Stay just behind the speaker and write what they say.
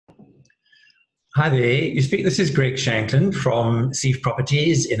Hi there. This is Greg Shanklin from Seaf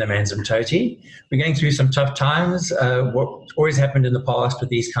Properties in Amanzimtoti. We're going through some tough times. What always happened in the past with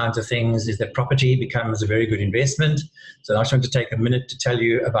these kinds of things is that property becomes a very good investment. So I just want to take a minute to tell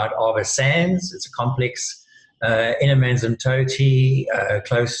you about Arbour Sands. It's a complex in Amanzimtoti,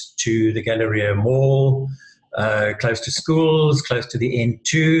 close to the Galleria Mall, close to schools, close to the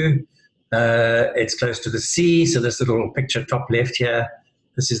N2. It's close to the sea. So this little picture top left here,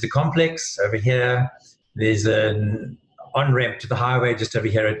 this is the complex. Over here, there's an on-ramp to the highway just over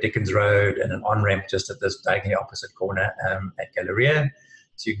here at Dickens Road and an on-ramp just at this diagonally opposite corner at Galleria.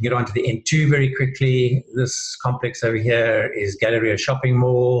 So you can get onto the N2 very quickly. This complex over here is Galleria Shopping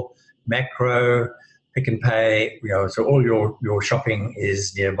Mall, Macro, Pick and Pay. So all your shopping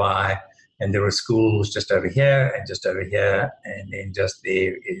is nearby. And there are schools just over here and just over here. And then just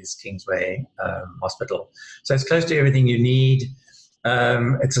there is Kingsway Hospital. So it's close to everything you need.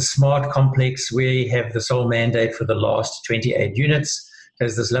 It's a smart complex. We have the sole mandate for the last 28 units. It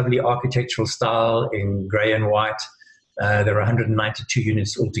has this lovely architectural style in grey and white. There are 192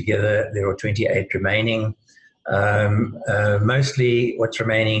 units altogether. There are 28 remaining. Mostly what's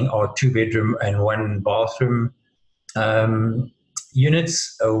remaining are 2-bedroom and 1-bathroom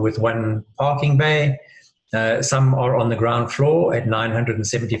units with 1 parking bay. Some are on the ground floor at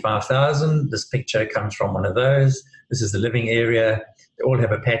 975,000. This picture comes from one of those. This is the living area. They all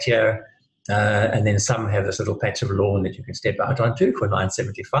have a patio, and then some have this little patch of lawn that you can step out onto for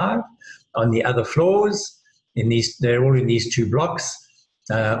 975. On the other floors, they're all in these 2 blocks.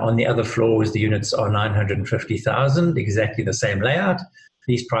 On the other floors, the units are 950,000, exactly the same layout.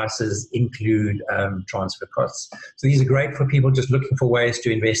 These prices include transfer costs. So these are great for people just looking for ways to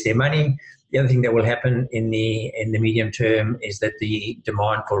invest their money. The other thing that will happen in the medium term is that the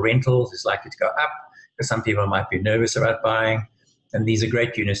demand for rentals is likely to go up because some people might be nervous about buying. And these are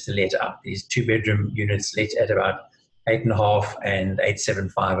great units to let out. These 2-bedroom units let at about 8.5 and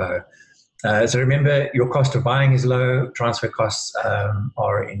 8,750. So remember, your cost of buying is low. Transfer costs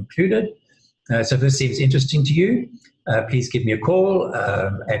are included. So if this seems interesting to you, please give me a call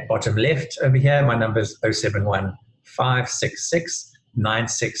at bottom left over here. My number is 071 566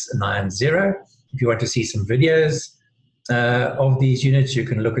 9690. If you want to see some videos of these units, you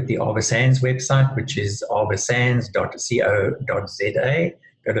can look at the Arbour Sands website, which is arboursands.co.za.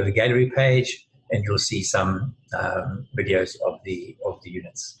 Go to the gallery page and you'll see some videos of the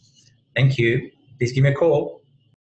units. Thank you. Please give me a call.